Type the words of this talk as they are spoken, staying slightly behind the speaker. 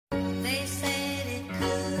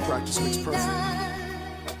just makes perfect.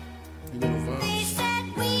 You know the vibes.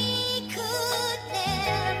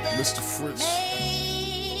 Mr. Fritz.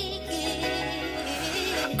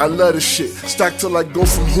 I love this shit. Stack till I go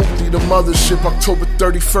from hoopty to mothership. October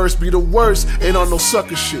 31st be the worst. Ain't on no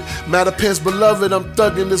sucker shit. Matter pants beloved, I'm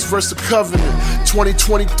thugging this verse of covenant.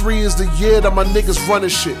 2023 is the year that my niggas running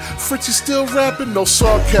shit. Fritzy still rapping, no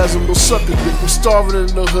sarcasm, no sucker dick. I'm starving in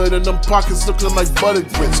the hood and them pockets looking like butter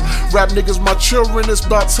grits. Rap niggas, my children, it's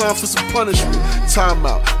about time for some punishment. Time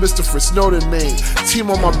out, Mr. Fritz, know the name. Team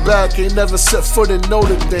on my back, ain't never set foot in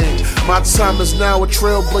Notre Dame. My time is now a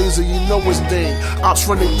trailblazer, you know it's Dame. Ops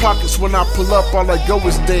running pockets when I pull up, all I go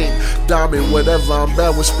is Dame. Diamond, whatever, I'm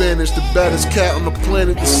bad with Spanish. The baddest cat on the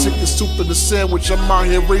planet, the sickest soup in the sandwich. I'm out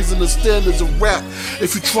here raising the standards of rap.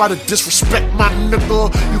 If you try to disrespect my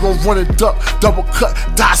nigga, you gon' run and duck, double cut,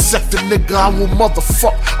 dissect a nigga. I will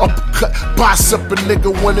motherfuck, uppercut, bicep a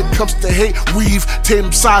nigga. When it comes to hate, weave,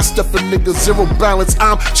 tame, sidestep a nigga. Zero balance,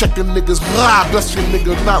 I'm checking niggas. Blah, bless your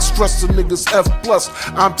nigga, not stressing niggas. F+,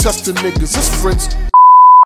 I'm testing niggas. It's Fritz.